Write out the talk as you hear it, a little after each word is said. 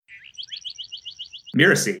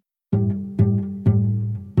Miracy.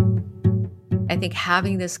 I think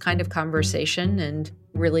having this kind of conversation and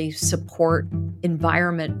really support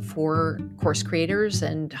environment for course creators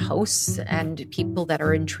and hosts and people that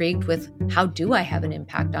are intrigued with how do I have an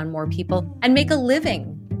impact on more people and make a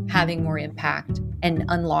living having more impact and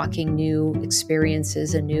unlocking new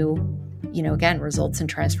experiences and new, again, results and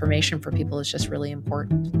transformation for people is just really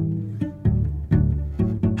important.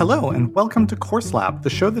 Hello, and welcome to Course Lab, the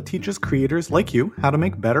show that teaches creators like you how to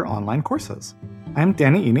make better online courses. I'm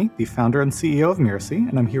Bianchini, the founder and CEO of Miracy,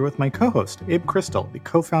 and I'm here with my co-host, Abe Crystal, the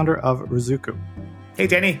co-founder of Rizuku. Hey,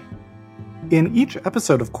 Danny. In each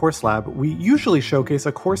episode of Course Lab, we usually showcase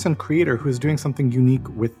a course and creator who is doing something unique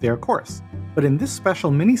with their course. But in this special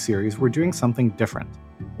mini-series, we're doing something different.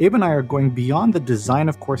 Abe and I are going beyond the design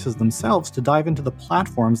of courses themselves to dive into the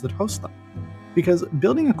platforms that host them. Because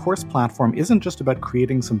building a course platform isn't just about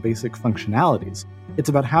creating some basic functionalities. It's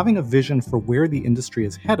about having a vision for where the industry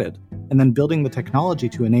is headed, and then building the technology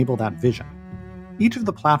to enable that vision. Each of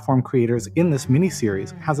the platform creators in this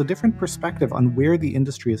mini-series has a different perspective on where the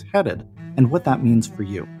industry is headed and what that means for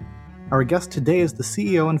you. Our guest today is the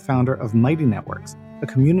CEO and founder of Mighty Networks, a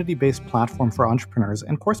community-based platform for entrepreneurs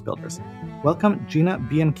and course builders. Welcome, Gina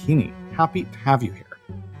Bianchini. Happy to have you here.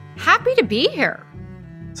 Happy to be here.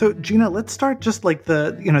 So, Gina, let's start just like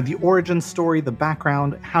the origin story, the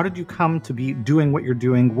background. How did you come to be doing what you're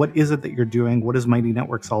doing? What is it that you're doing? What is Mighty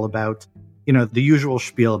Networks all about? The usual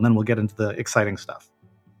spiel, and then we'll get into the exciting stuff.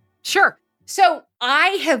 Sure. So I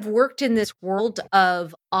have worked in this world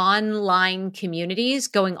of online communities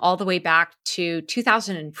going all the way back to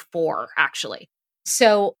 2004, actually.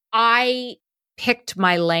 So I picked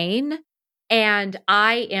my lane, and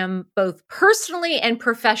I am both personally and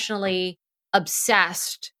professionally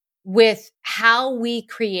obsessed with how we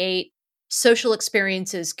create social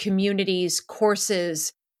experiences, communities,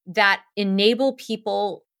 courses that enable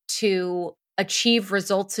people to achieve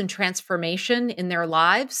results and transformation in their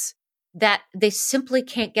lives that they simply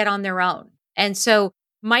can't get on their own. And so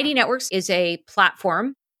Mighty Networks is a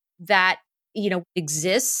platform that,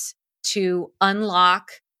 exists to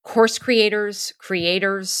unlock course creators,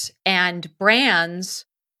 and brands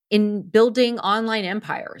in building online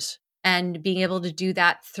empires. And being able to do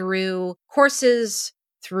that through courses,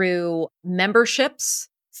 through memberships,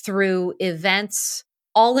 through events,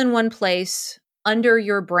 all in one place, under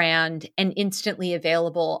your brand, and instantly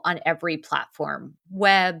available on every platform: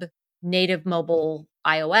 web, native mobile,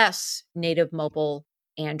 iOS, native mobile,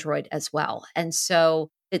 Android as well. And so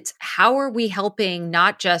it's how are we helping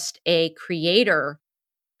not just a creator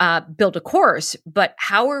build a course, but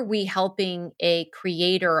how are we helping a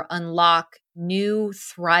creator unlock new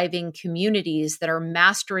thriving communities that are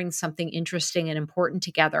mastering something interesting and important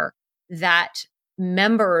together, that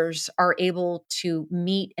members are able to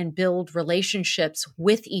meet and build relationships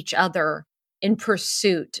with each other in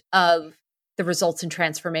pursuit of the results and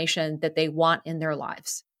transformation that they want in their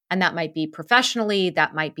lives. And that might be professionally,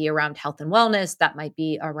 that might be around health and wellness, that might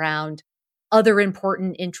be around other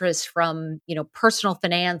important interests from, personal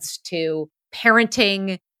finance to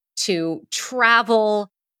parenting to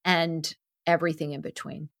travel and everything in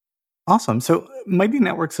between. Awesome. So Mighty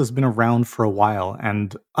Networks has been around for a while,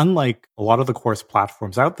 and unlike a lot of the course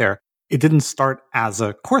platforms out there, it didn't start as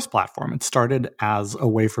a course platform. It started as a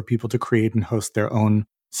way for people to create and host their own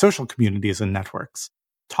social communities and networks.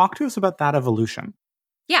 Talk to us about that evolution.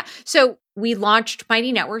 Yeah. So we launched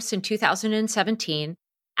Mighty Networks in 2017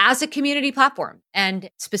 as a community platform, and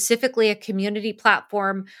specifically a community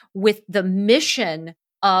platform with the mission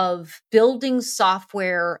of building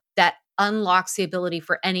software that unlocks the ability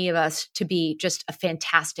for any of us to be just a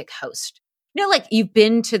fantastic host. Like you've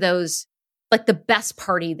been to those, like the best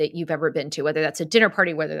party that you've ever been to, whether that's a dinner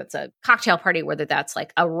party, whether that's a cocktail party, whether that's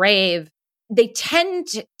like a rave, they tend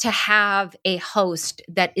to have a host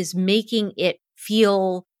that is making it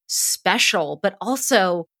feel special, but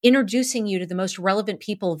also introducing you to the most relevant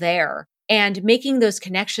people there and making those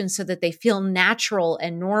connections so that they feel natural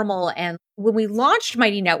and normal. And when we launched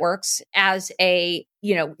Mighty Networks as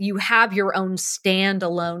you have your own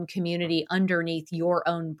standalone community underneath your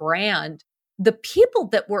own brand, the people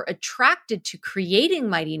that were attracted to creating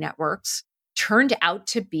Mighty Networks turned out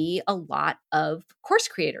to be a lot of course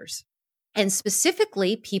creators, and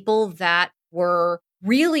specifically people that were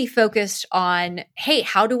really focused on, hey,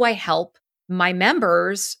 how do I help my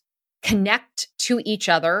members connect to each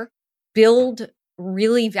other, build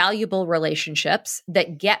really valuable relationships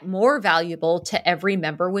that get more valuable to every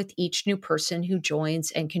member with each new person who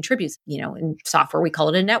joins and contributes. In software, we call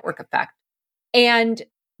it a network effect. And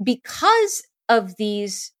because of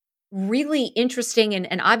these really interesting,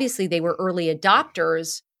 and obviously they were early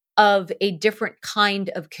adopters of a different kind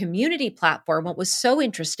of community platform, what was so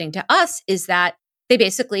interesting to us is that they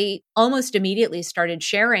basically almost immediately started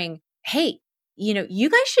sharing, hey, you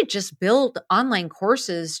guys should just build online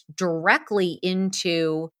courses directly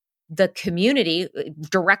into the community,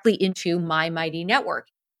 directly into My Mighty Network.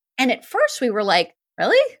 And at first we were like,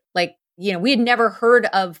 really? Like, we had never heard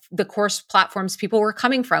of the course platforms people were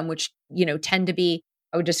coming from, which, tend to be,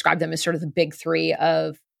 I would describe them as sort of the big three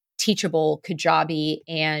of Teachable, Kajabi,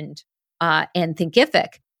 and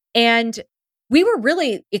Thinkific. And we were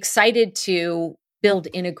really excited to build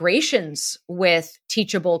integrations with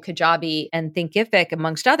Teachable, Kajabi, and Thinkific,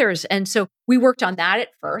 amongst others. And so we worked on that at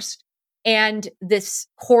first. And this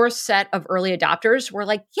core set of early adopters were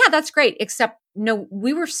like, yeah, that's great. Except no,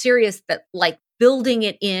 we were serious that like building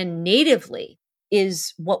it in natively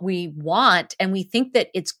is what we want. And we think that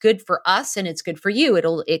it's good for us and it's good for you.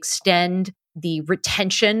 It'll extend the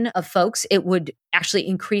retention of folks. It would actually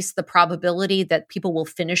increase the probability that people will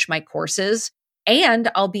finish my courses. And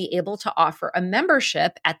I'll be able to offer a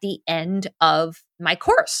membership at the end of my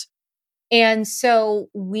course. And so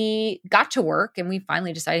we got to work and we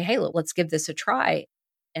finally decided, hey, let's give this a try.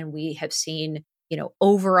 And we have seen,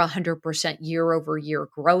 over 100% year over year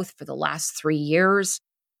growth for the last 3 years.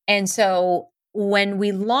 And so when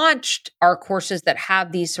we launched our courses that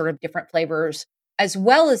have these sort of different flavors, as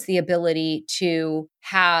well as the ability to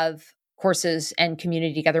have courses and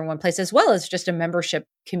community together in one place, as well as just a membership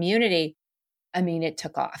community, I mean, it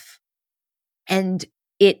took off. And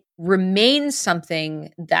it remains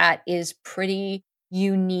something that is pretty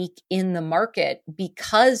unique in the market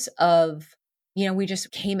because of, we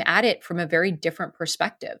just came at it from a very different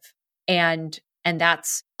perspective. And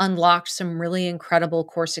that's unlocked some really incredible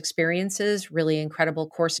course experiences, really incredible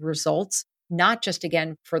course results, not just,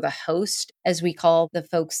 again, for the host, as we call the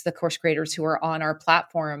folks, the course creators who are on our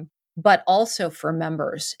platform, but also for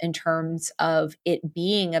members in terms of it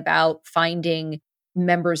being about finding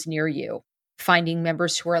members near you, finding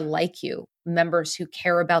members who are like you, members who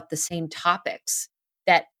care about the same topics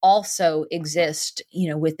that also exist,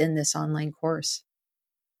 within this online course.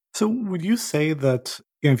 So would you say that,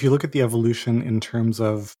 if you look at the evolution in terms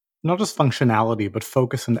of not just functionality, but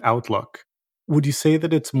focus and outlook, would you say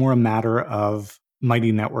that it's more a matter of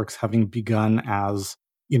Mighty Networks having begun as,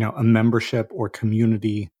 a membership or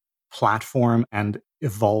community platform and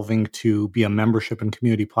evolving to be a membership and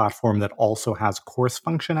community platform that also has course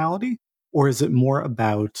functionality? Or is it more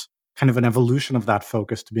about kind of an evolution of that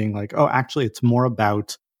focus to being like, oh, actually, it's more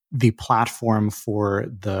about the platform for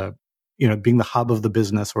the, being the hub of the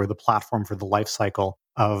business or the platform for the life cycle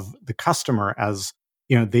of the customer as,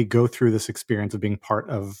 they go through this experience of being part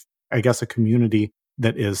of, I guess, a community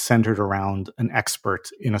that is centered around an expert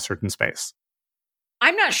in a certain space?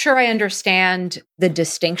 I'm not sure I understand the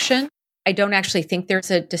distinction. I don't actually think there's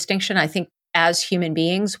a distinction. I think as human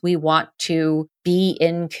beings, we want to be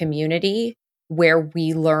in community where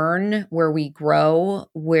we learn, where we grow,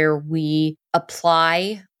 where we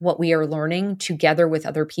apply what we are learning together with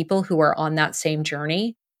other people who are on that same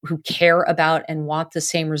journey, who care about and want the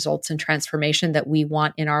same results and transformation that we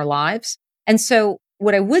want in our lives. And so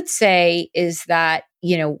what I would say is that,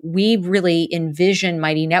 we really envision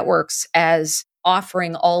Mighty Networks as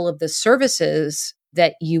offering all of the services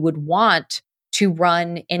that you would want to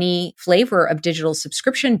run any flavor of digital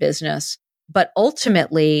subscription business. But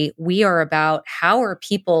ultimately, we are about how are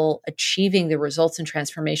people achieving the results and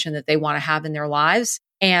transformation that they want to have in their lives.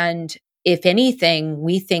 And if anything,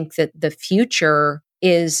 we think that the future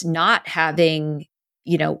is not having,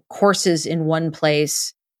 courses in one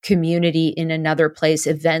place, community in another place,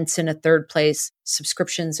 events in a third place,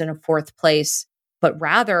 subscriptions in a fourth place, but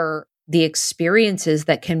rather the experiences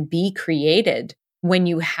that can be created when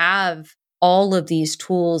you have all of these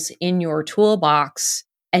tools in your toolbox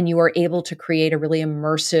and you are able to create a really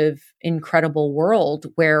immersive, incredible world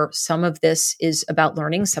where some of this is about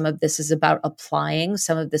learning, some of this is about applying,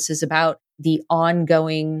 some of this is about the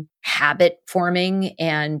ongoing habit forming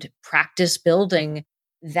and practice building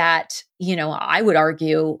that, I would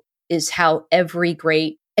argue is how every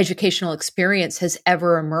great educational experience has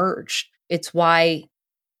ever emerged. It's why,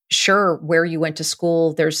 sure, where you went to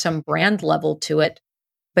school, there's some brand level to it,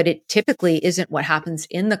 but it typically isn't what happens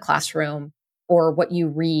in the classroom or what you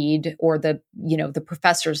read or the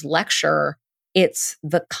professor's lecture. It's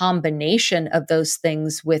the combination of those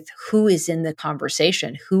things with who is in the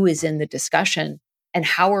conversation, who is in the discussion, and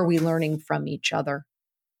how are we learning from each other.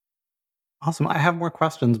 Awesome. I have more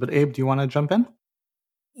questions, but Abe, do you want to jump in?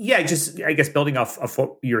 Yeah, I guess building off of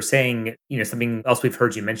what you're saying, something else we've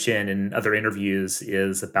heard you mention in other interviews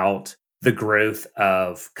is about the growth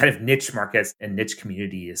of kind of niche markets and niche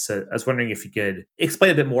communities. So I was wondering if you could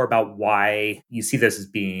explain a bit more about why you see this as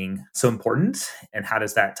being so important and how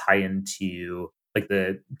does that tie into like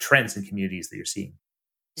the trends and communities that you're seeing?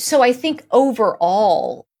 So I think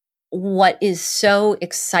overall, what is so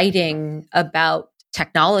exciting about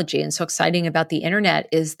technology and so exciting about the internet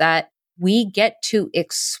is that we get to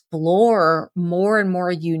explore more and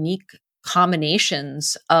more unique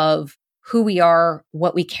combinations of who we are,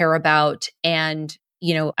 what we care about. And,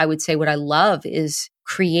 I would say what I love is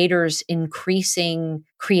creators increasing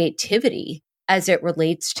creativity as it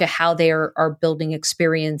relates to how they are building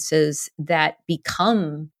experiences that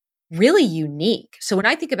become really unique. So when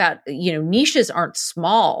I think about, niches aren't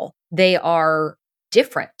small, they are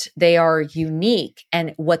different, they are unique.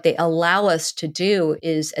 And what they allow us to do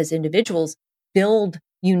is, as individuals, build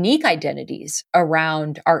unique identities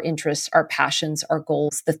around our interests, our passions, our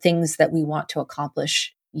goals, the things that we want to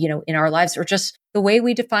accomplish, in our lives, or just the way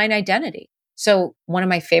we define identity. So one of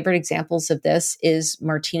my favorite examples of this is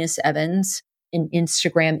Martinez Evans, an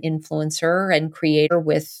Instagram influencer and creator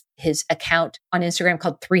with his account on Instagram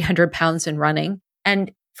called 300 Pounds and Running.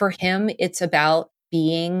 And for him, it's about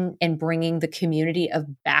being and bringing the community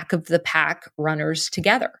of back of the pack runners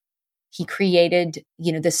together. He created,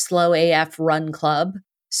 the Slow AF Run Club.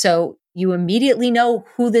 So you immediately know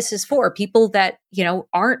who this is for. People that,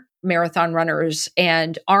 aren't marathon runners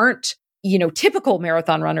and aren't, typical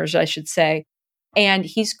marathon runners, I should say. And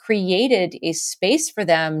he's created a space for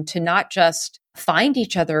them to not just find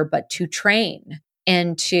each other, but to train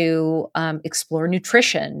and to explore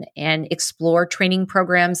nutrition and explore training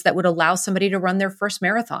programs that would allow somebody to run their first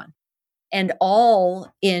marathon. And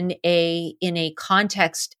all in a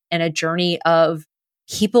context and a journey of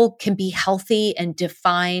people can be healthy and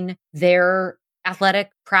define their athletic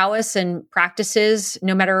prowess and practices,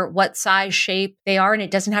 no matter what size, shape they are. And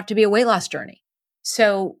it doesn't have to be a weight loss journey.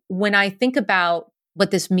 So when I think about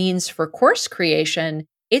what this means for course creation,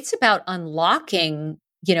 it's about unlocking,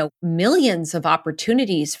 millions of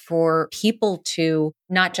opportunities for people to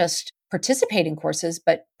not just participate in courses,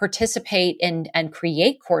 but participate in and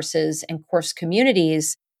create courses and course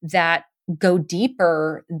communities that go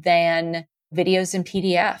deeper than videos and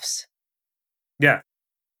PDFs. Yeah.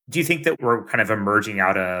 Do you think that we're kind of emerging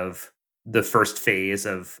out of the first phase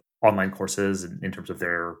of online courses in terms of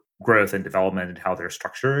their growth and development and how they're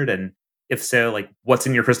structured? And if so, like what's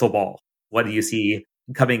in your crystal ball? What do you see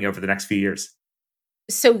coming over the next few years?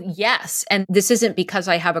 So yes, and this isn't because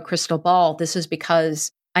I have a crystal ball. This is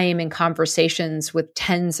because I am in conversations with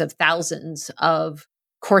tens of thousands of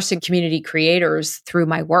course and community creators through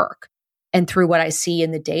my work and through what I see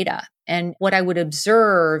in the data. And what I would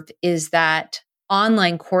observe is that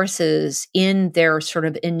online courses in their sort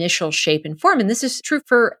of initial shape and form, and this is true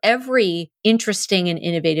for every interesting and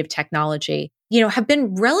innovative technology, have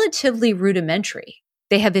been relatively rudimentary.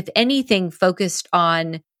 They have, if anything, focused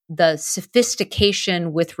on the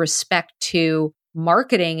sophistication with respect to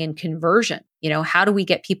marketing and conversion. How do we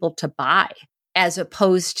get people to buy, as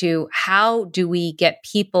opposed to how do we get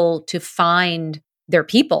people to find their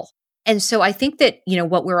people? And so I think that,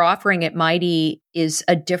 what we're offering at Mighty is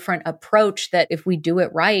a different approach that, if we do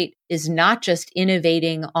it right, is not just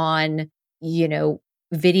innovating on,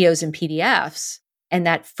 videos and PDFs and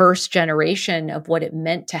that first generation of what it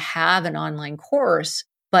meant to have an online course,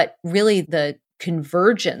 but really the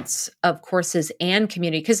convergence of courses and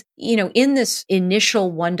community. Because, in this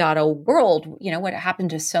initial 1.0 world, what happened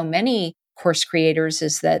to so many course creators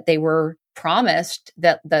is that they were promised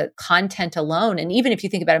that the content alone, and even if you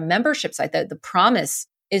think about a membership site, the promise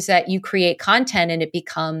is that you create content and it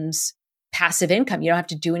becomes passive income. You don't have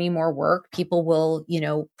to do any more work. People will,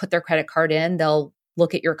 put their credit card in, they'll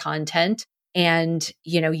look at your content, and,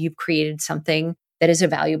 you've created something that is a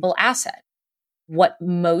valuable asset. What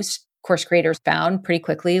most course creators found pretty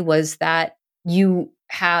quickly was that you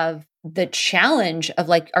have the challenge of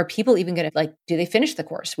are people even going to do they finish the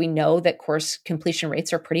course? We know that course completion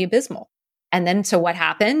rates are pretty abysmal. And then, so what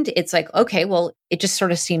happened? It's okay, well, it just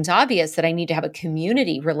sort of seems obvious that I need to have a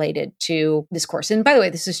community related to this course. And by the way,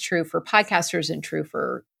 this is true for podcasters and true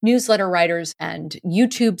for newsletter writers and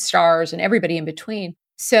YouTube stars and everybody in between.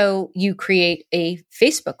 So you create a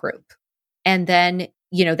Facebook group, and then,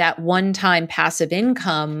 that one-time passive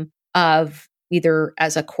income of either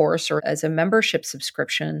as a course or as a membership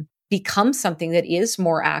subscription becomes something that is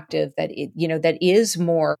more active, that is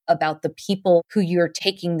more about the people who you're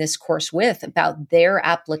taking this course with, about their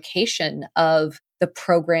application of the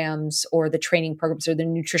programs or the training programs or the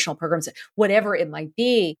nutritional programs, whatever it might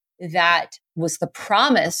be. That was the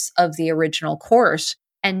promise of the original course.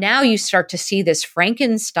 And now you start to see this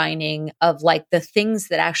Frankensteining of like the things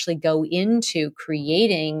that actually go into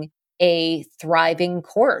creating a thriving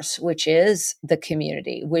course, which is the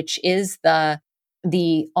community, which is the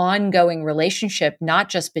ongoing relationship, not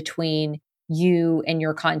just between you and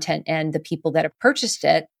your content and the people that have purchased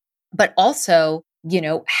it, but also,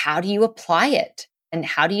 how do you apply it and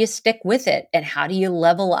how do you stick with it and how do you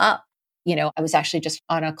level up? I was actually just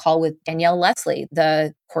on a call with Danielle Leslie,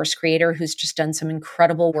 the course creator who's just done some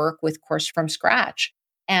incredible work with Course from Scratch.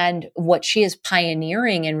 And what she is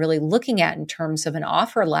pioneering and really looking at in terms of an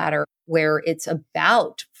offer ladder where it's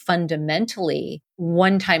about fundamentally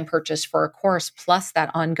one-time purchase for a course plus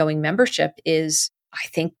that ongoing membership is, I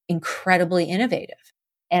think, incredibly innovative.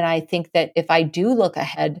 And I think that if I do look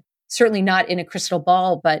ahead, certainly not in a crystal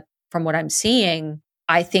ball, but from what I'm seeing,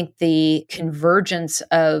 I think the convergence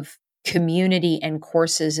of community and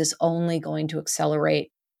courses is only going to accelerate.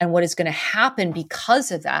 And what is going to happen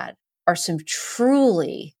because of that are some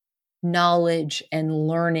truly knowledge and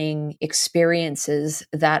learning experiences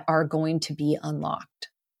that are going to be unlocked.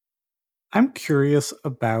 I'm curious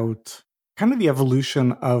about kind of the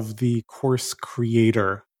evolution of the course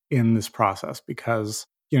creator in this process because,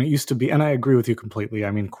 it used to be, and I agree with you completely.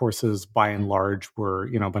 I mean, courses by and large were,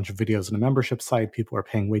 a bunch of videos in a membership site. People were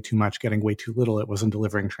paying way too much, getting way too little. It wasn't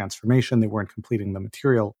delivering transformation. They weren't completing the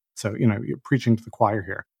material. So, you're preaching to the choir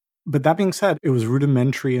here. But that being said, it was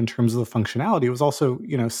rudimentary in terms of the functionality. It was also,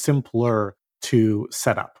 simpler to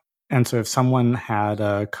set up. And so if someone had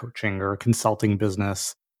a coaching or a consulting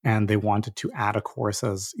business and they wanted to add a course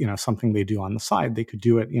as, something they do on the side, they could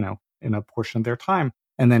do it, in a portion of their time.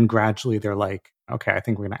 And then gradually they're like, okay, I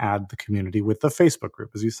think we're going to add the community with the Facebook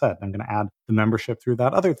group, as you said. I'm going to add the membership through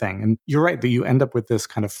that other thing. And you're right that you end up with this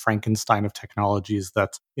kind of Frankenstein of technologies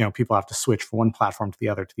that, people have to switch from one platform to the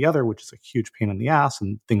other, which is a huge pain in the ass,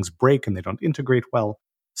 and things break and they don't integrate well.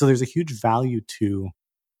 So there's a huge value to,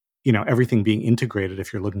 everything being integrated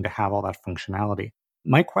if you're looking to have all that functionality.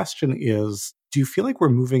 My question is, do you feel like we're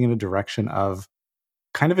moving in a direction of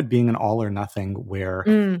kind of it being an all or nothing where,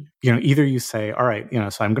 either you say, all right,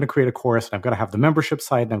 so I'm going to create a course and I've got to have the membership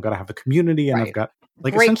side and I've got to have the community and I've got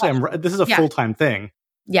like, Great essentially this is a full-time thing.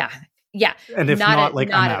 Yeah. Yeah. And if not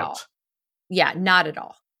I'm out. All. Yeah, not at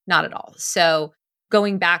all. Not at all. So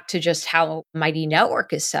going back to just how Mighty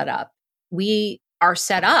Network is set up, we are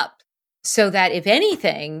set up so that if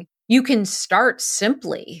anything, you can start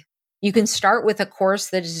simply. You can start with a course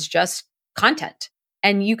that is just content.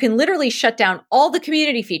 And you can literally shut down all the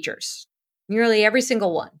community features, nearly every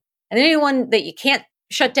single one. And anyone that you can't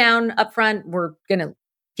shut down upfront, we're going to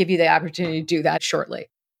give you the opportunity to do that shortly.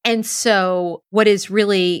 And so what is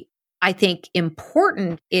really, I think,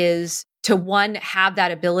 important is to, one, have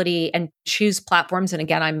that ability and choose platforms. And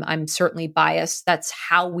again, I'm certainly biased. That's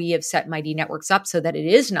how we have set Mighty Networks up so that it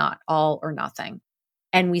is not all or nothing.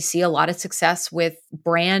 And we see a lot of success with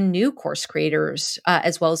brand new course creators,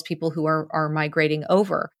 as well as people who are migrating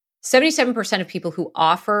over. 77% of people who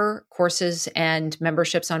offer courses and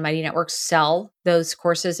memberships on Mighty Network sell those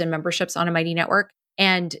courses and memberships on a Mighty Network.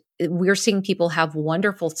 And we're seeing people have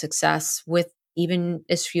wonderful success with even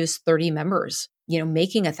as few as 30 members,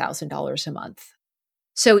 making $1,000 a month.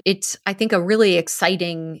 So it's, I think, a really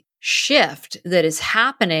exciting shift that is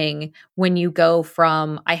happening when you go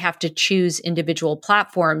from, I have to choose individual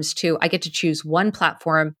platforms to, I get to choose one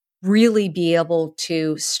platform, really be able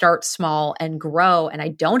to start small and grow. And I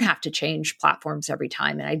don't have to change platforms every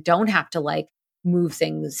time. And I don't have to move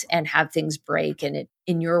things and have things break. And it,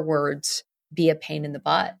 in your words, be a pain in the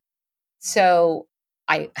butt. So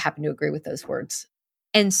I happen to agree with those words.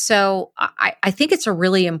 And so I think it's a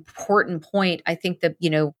really important point. I think that,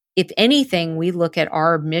 if anything, we look at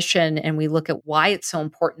our mission and we look at why it's so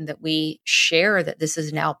important that we share that this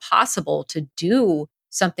is now possible to do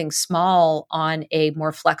something small on a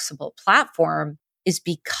more flexible platform is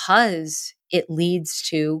because it leads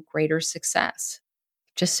to greater success.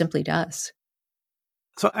 It just simply does.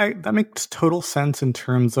 So that makes total sense in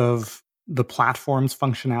terms of the platform's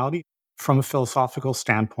functionality. From a philosophical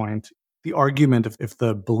standpoint, the argument, if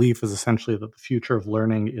the belief is essentially that the future of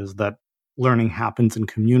learning is that learning happens in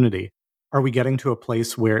community, are we getting to a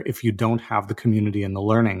place where if you don't have the community and the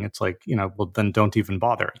learning, it's like, well, then don't even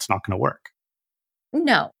bother. It's not going to work.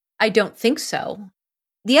 No, I don't think so.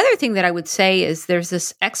 The other thing that I would say is there's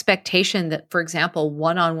this expectation that, for example,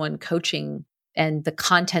 one-on-one coaching and the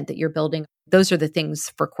content that you're building, those are the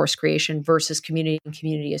things for course creation versus community, and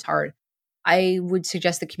community is hard. I would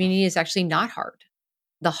suggest the community is actually not hard.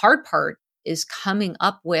 The hard part is coming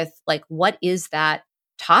up with what is that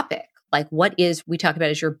topic? What we talk about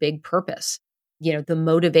as your big purpose, the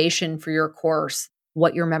motivation for your course,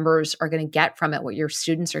 what your members are going to get from it, what your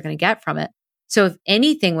students are going to get from it. So if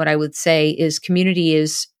anything, what I would say is community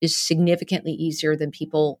is significantly easier than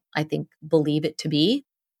people, I think, believe it to be.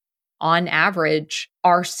 On average,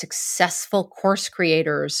 our successful course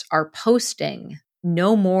creators are posting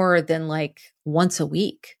no more than like once a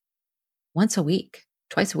week, twice a week.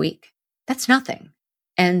 That's nothing.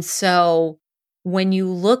 And so when you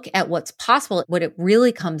look at what's possible, what it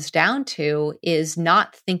really comes down to is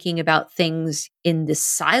not thinking about things in the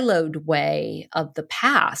siloed way of the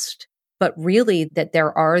past, but really that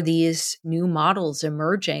there are these new models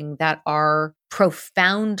emerging that are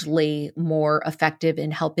profoundly more effective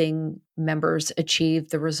in helping members achieve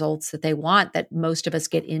the results that they want, that most of us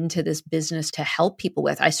get into this business to help people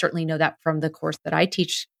with. I certainly know that from the course that I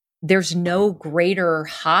teach. There's no greater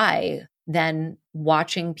high than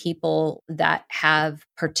watching people that have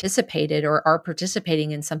participated or are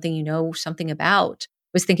participating in something you know something about.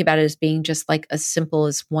 I always think about it as being just like as simple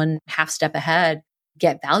as one half step ahead,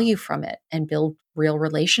 get value from it and build real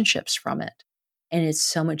relationships from it. And it's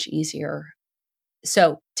so much easier.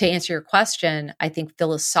 So to answer your question, I think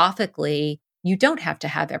philosophically, you don't have to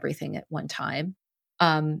have everything at one time.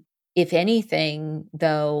 If anything,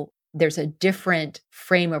 though, there's a different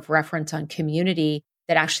frame of reference on community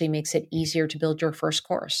that actually makes it easier to build your first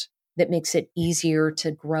course, that makes it easier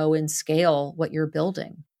to grow and scale what you're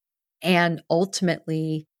building, and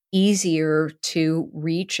ultimately easier to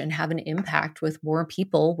reach and have an impact with more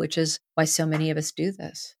people, which is why so many of us do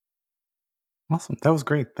this. Awesome. That was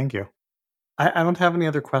great. Thank you. I don't have any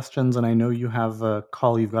other questions, and I know you have a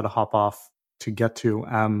call you've got to hop off to get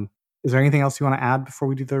to. Is there anything else you want to add before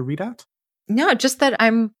we do the readout? No, just that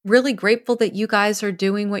I'm really grateful that you guys are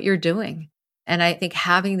doing what you're doing. And I think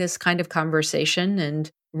having this kind of conversation and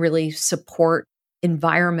really support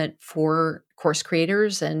environment for course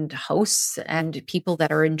creators and hosts and people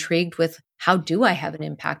that are intrigued with how do I have an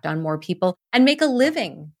impact on more people and make a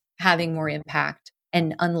living having more impact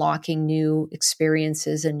and unlocking new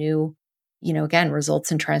experiences and new, again,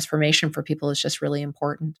 results and transformation for people is just really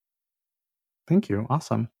important. Thank you.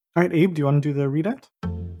 Awesome. All right, Abe, do you want to do the readout?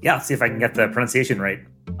 Yeah, let's see if I can get the pronunciation right.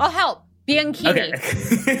 I'll help. Bianchini.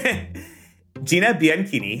 Okay. Gina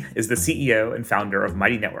Bianchini is the CEO and founder of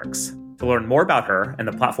Mighty Networks. To learn more about her and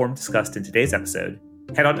the platform discussed in today's episode,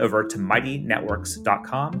 head on over to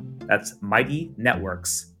mightynetworks.com. That's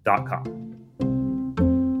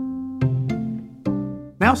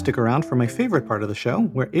mightynetworks.com. Now stick around for my favorite part of the show,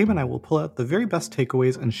 where Abe and I will pull out the very best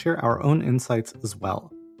takeaways and share our own insights as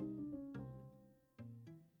well.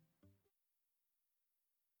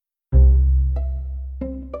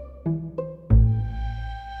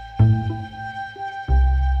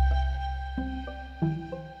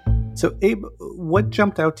 So, Abe, what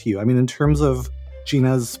jumped out to you? I mean, in terms of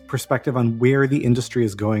Gina's perspective on where the industry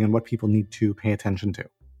is going and what people need to pay attention to.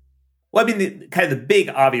 Well, I mean, the big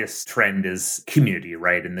obvious trend is community,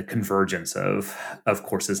 right? And the convergence of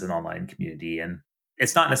courses and online community. And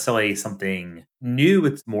it's not necessarily something new.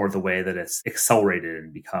 It's more the way that it's accelerated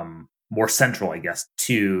and become more central, I guess,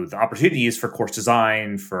 to the opportunities for course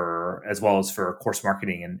design, as well as for course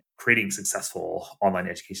marketing and creating successful online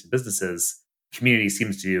education businesses. Community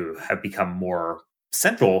seems to have become more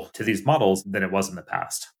central to these models than it was in the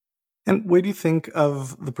past. And where do you think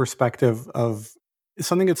of the perspective of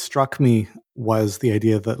something that struck me was the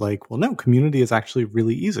idea that no, community is actually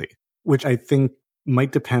really easy, which I think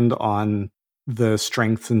might depend on the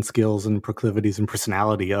strengths and skills and proclivities and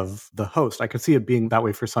personality of the host. I could see it being that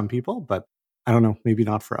way for some people, but I don't know, maybe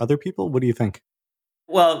not for other people. What do you think?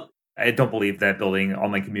 Well, I don't believe that building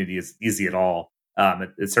online community is easy at all.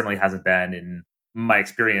 It certainly hasn't been in my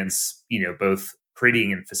experience, both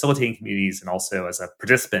creating and facilitating communities and also as a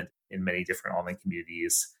participant in many different online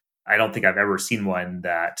communities. I don't think I've ever seen one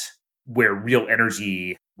where real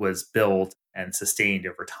energy was built and sustained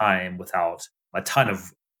over time without a ton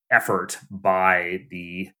of effort by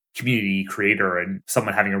the community creator and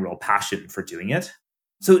someone having a real passion for doing it.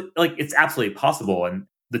 So it's absolutely possible. And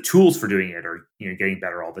the tools for doing it are, getting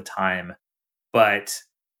better all the time. But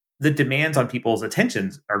the demands on people's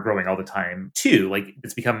attentions are growing all the time too.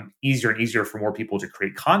 It's become easier and easier for more people to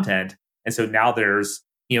create content. And so now there's,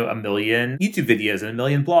 1 million YouTube videos and 1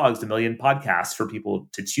 million blogs, 1 million podcasts for people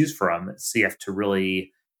to choose from. So you have to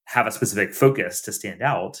really have a specific focus to stand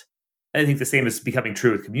out. And I think the same is becoming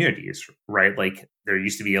true with communities, right? There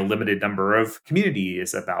used to be a limited number of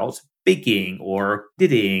communities about baking or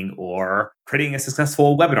knitting or creating a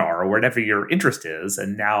successful webinar or whatever your interest is.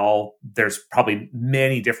 And now there's probably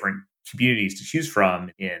many different communities to choose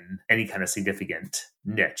from in any kind of significant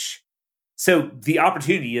niche. So the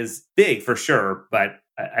opportunity is big for sure, but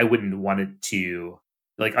I wouldn't want it to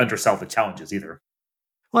undersell the challenges either.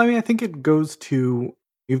 Well, I mean, I think it goes to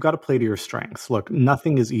you've got to play to your strengths. Look,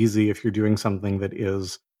 nothing is easy if you're doing something that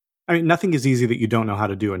is, I mean, nothing is easy that you don't know how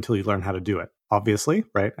to do until you learn how to do it, obviously,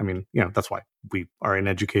 right? I mean, that's why we are in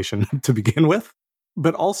education to begin with.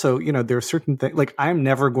 But also, there are certain things, like I'm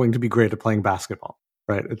never going to be great at playing basketball,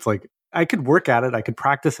 right? It's like I could work at it, I could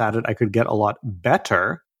practice at it, I could get a lot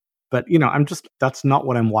better, but, that's not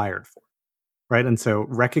what I'm wired for, right? And so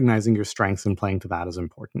recognizing your strengths and playing to that is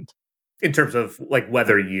important. In terms of like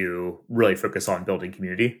whether you really focus on building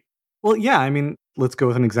community? Well, yeah, I mean, let's go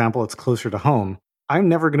with an example that's closer to home. I'm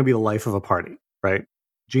never going to be the life of a party, right?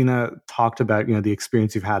 Gina talked about, the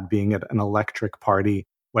experience you've had being at an electric party,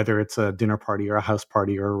 whether it's a dinner party or a house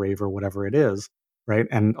party or a rave or whatever it is, right?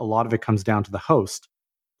 And a lot of it comes down to the host.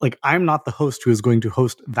 Like, I'm not the host who is going to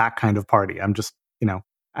host that kind of party. I'm just,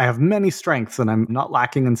 I have many strengths and I'm not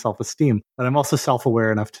lacking in self-esteem, but I'm also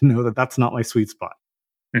self-aware enough to know that that's not my sweet spot.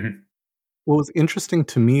 Mm-hmm. What was interesting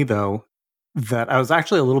to me, though, that I was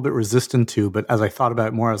actually a little bit resistant to, but as I thought about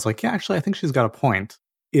it more, I was like, yeah, actually, I think she's got a point,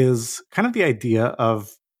 is kind of the idea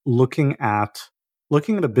of looking at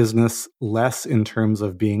a business less in terms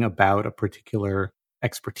of being about a particular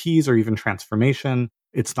expertise or even transformation.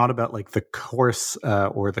 It's not about like the course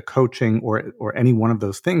or the coaching or any one of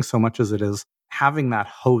those things so much as it is having that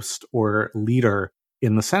host or leader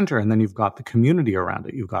in the center. And then you've got the community around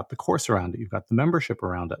it. You've got the course around it. You've got the membership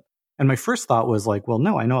around it. And my first thought was like, well,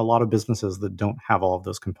 no, I know a lot of businesses that don't have all of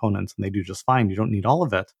those components and they do just fine. You don't need all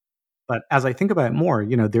of it. But as I think about it more,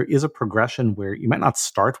 there is a progression where you might not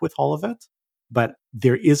start with all of it, but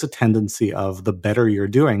there is a tendency of the better you're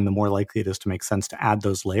doing, the more likely it is to make sense to add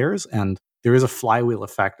those layers. And there is a flywheel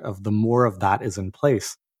effect of the more of that is in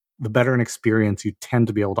place, the better an experience you tend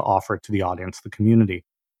to be able to offer to the audience, the community,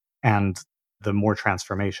 and the more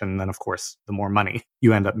transformation. And then, of course, the more money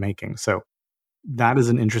you end up making. So that is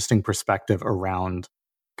an interesting perspective around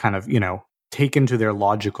kind of, taken to their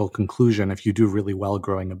logical conclusion. If you do really well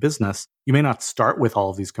growing a business, you may not start with all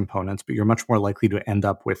of these components, but you're much more likely to end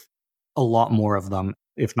up with a lot more of them,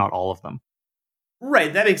 if not all of them.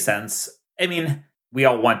 Right. That makes sense. I mean, we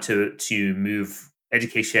all want to move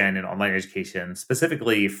education and online education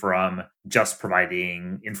specifically from just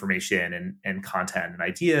providing information and content and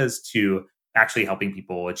ideas to actually helping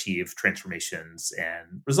people achieve transformations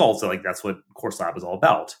and results. So like that's what Course Lab is all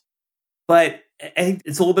about. But I think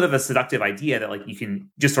it's a little bit of a seductive idea that like you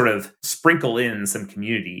can just sort of sprinkle in some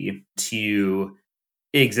community to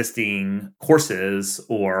existing courses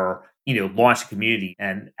or launch a community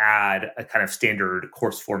and add a kind of standard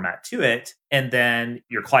course format to it. And then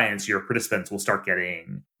your clients, your participants will start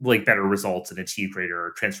getting like better results and achieve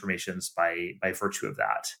greater transformations by virtue of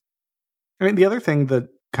that. I mean, the other thing that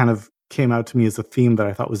kind of came out to me as a theme that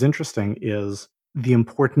I thought was interesting is the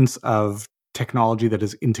importance of technology that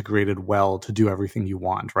is integrated well to do everything you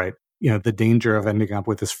want, right? The danger of ending up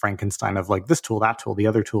with this Frankenstein of like this tool, that tool, the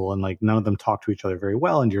other tool, and like none of them talk to each other very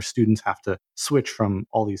well. And your students have to switch from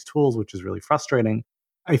all these tools, which is really frustrating.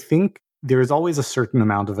 I think there is always a certain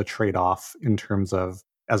amount of a trade-off in terms of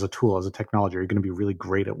as a tool, as a technology, are you going to be really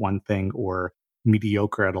great at one thing or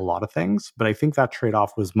mediocre at a lot of things? But I think that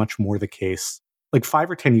trade-off was much more the case like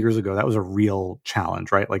 5 or 10 years ago. That was a real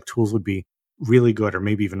challenge, right? Like tools would be really good or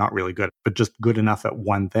maybe even not really good, but just good enough at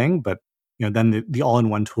one thing. But then the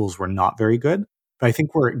all-in-one tools were not very good. But I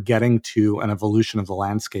think we're getting to an evolution of the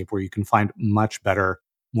landscape where you can find much better,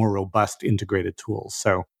 more robust integrated tools.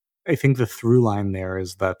 So I think the through line there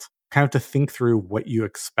is that kind of to think through what you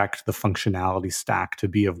expect the functionality stack to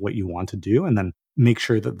be of what you want to do, and then make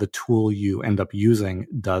sure that the tool you end up using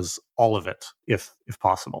does all of it, if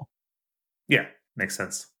possible. Yeah, makes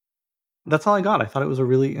sense. That's all I got. I thought it was a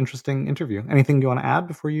really interesting interview. Anything you want to add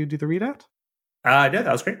before you do the readout? No,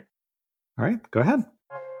 that was great. All right, go ahead.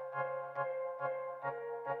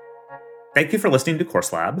 Thank you for listening to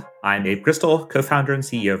Course Lab. I'm Abe Crystal, co-founder and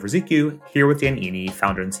CEO of Riziku, here with Bianchini,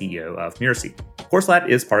 founder and CEO of Mirasee. Course Lab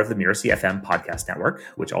is part of the Mirasee FM podcast network,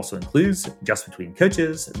 which also includes Just Between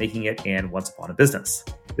Coaches, Making It, and Once Upon a Business.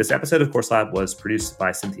 This episode of Course Lab was produced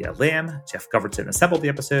by Cynthia Lamb. Jeff Govertson assembled the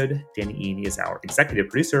episode. Danny Eni is our executive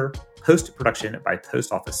producer. Post-production by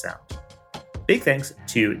Post Office Sound. Big thanks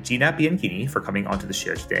to Gina Bianchini for coming onto the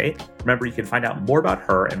show today. Remember, you can find out more about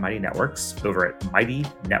her and Mighty Networks over at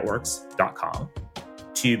mightynetworks.com.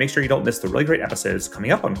 To make sure you don't miss the really great episodes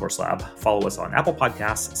coming up on Course Lab, follow us on Apple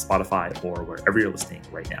Podcasts, Spotify, or wherever you're listening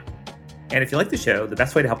right now. And if you like the show, the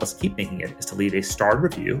best way to help us keep making it is to leave a starred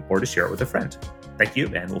review or to share it with a friend. Thank you,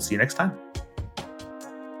 and we'll see you next time.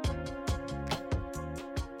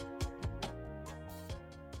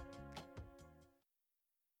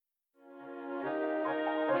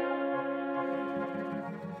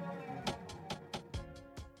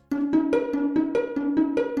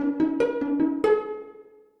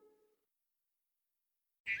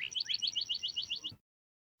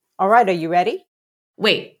 All right, are you ready?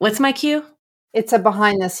 Wait, what's my cue? It's a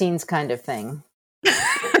behind the scenes kind of thing.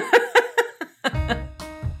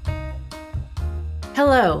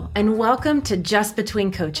 Hello, and welcome to Just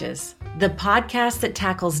Between Coaches, the podcast that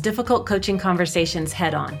tackles difficult coaching conversations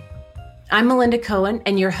head on. I'm Melinda Cohen,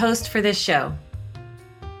 and your host for this show.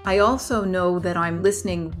 I also know that I'm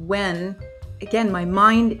listening when, again, my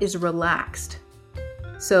mind is relaxed.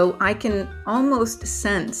 So I can almost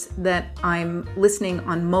sense that I'm listening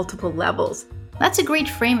on multiple levels. That's a great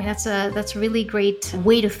framing. That's a really great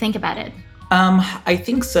way to think about it. I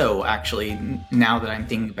think so, actually, now that I'm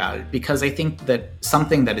thinking about it, because I think that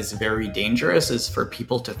something that is very dangerous is for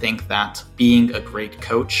people to think that being a great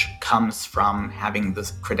coach comes from having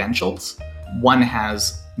the credentials. One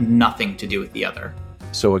has nothing to do with the other.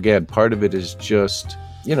 So again, part of it is just,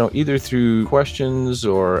 either through questions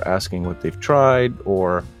or asking what they've tried,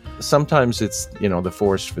 or sometimes it's, the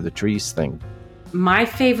forest for the trees thing. My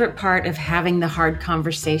favorite part of having the hard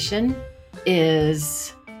conversation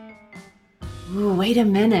is... Ooh, wait a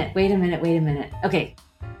minute. Okay,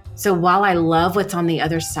 so while I love what's on the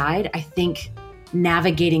other side, I think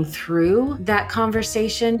navigating through that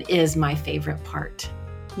conversation is my favorite part.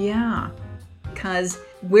 Yeah, because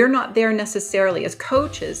we're not there necessarily as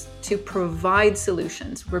coaches to provide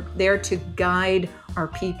solutions. We're there to guide our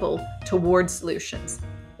people towards solutions.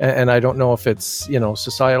 And I don't know if it's,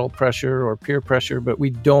 societal pressure or peer pressure, but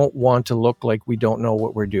we don't want to look like we don't know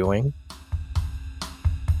what we're doing.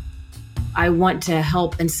 I want to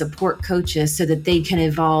help and support coaches so that they can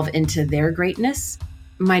evolve into their greatness.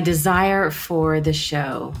 My desire for the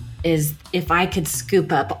show is if I could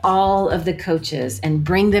scoop up all of the coaches and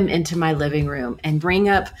bring them into my living room and bring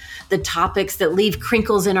up the topics that leave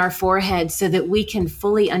crinkles in our forehead so that we can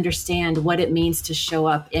fully understand what it means to show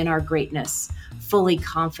up in our greatness, fully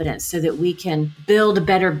confident, so that we can build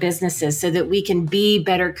better businesses, so that we can be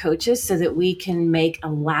better coaches, so that we can make a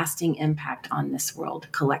lasting impact on this world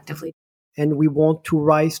collectively. And we want to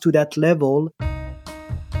rise to that level.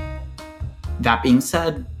 That being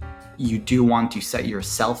said, you do want to set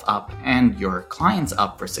yourself up and your clients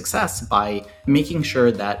up for success by making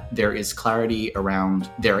sure that there is clarity around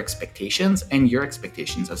their expectations and your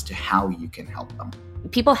expectations as to how you can help them.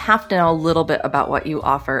 People have to know a little bit about what you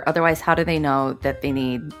offer. Otherwise, how do they know that they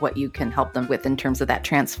need what you can help them with in terms of that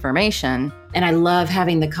transformation? And I love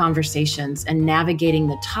having the conversations and navigating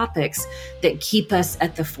the topics that keep us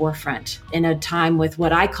at the forefront in a time with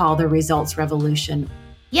what I call the results revolution.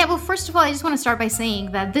 Yeah, well, first of all, I just want to start by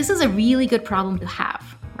saying that this is a really good problem to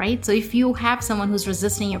have, right? So if you have someone who's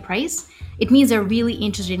resisting your price, it means they're really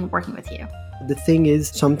interested in working with you. The thing is,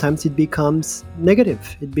 sometimes it becomes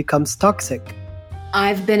negative. It becomes toxic.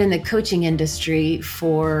 I've been in the coaching industry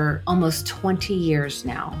for almost 20 years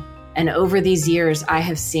now. And over these years, I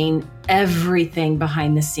have seen everything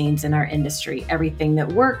behind the scenes in our industry, everything that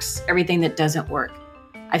works, everything that doesn't work.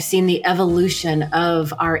 I've seen the evolution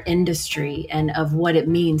of our industry and of what it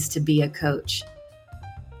means to be a coach.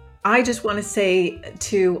 I just want to say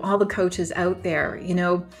to all the coaches out there,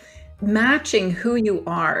 matching who you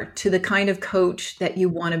are to the kind of coach that you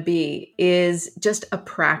want to be is just a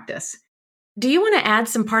practice. Do you want to add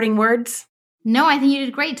some parting words? No, I think you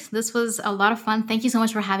did great. This was a lot of fun. Thank you so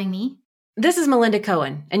much for having me. This is Melinda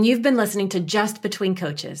Cohen, and you've been listening to Just Between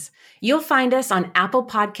Coaches. You'll find us on Apple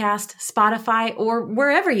Podcast, Spotify, or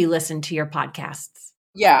wherever you listen to your podcasts.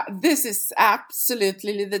 Yeah, this is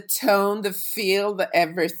absolutely the tone, the feel, the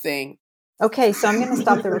everything. Okay, so I'm going to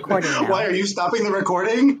stop the recording now. Why are you stopping the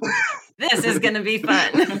recording? This is going to be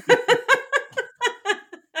fun.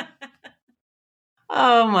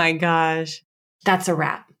 Oh my gosh. That's a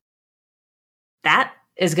wrap. That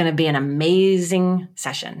is going to be an amazing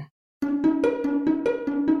session.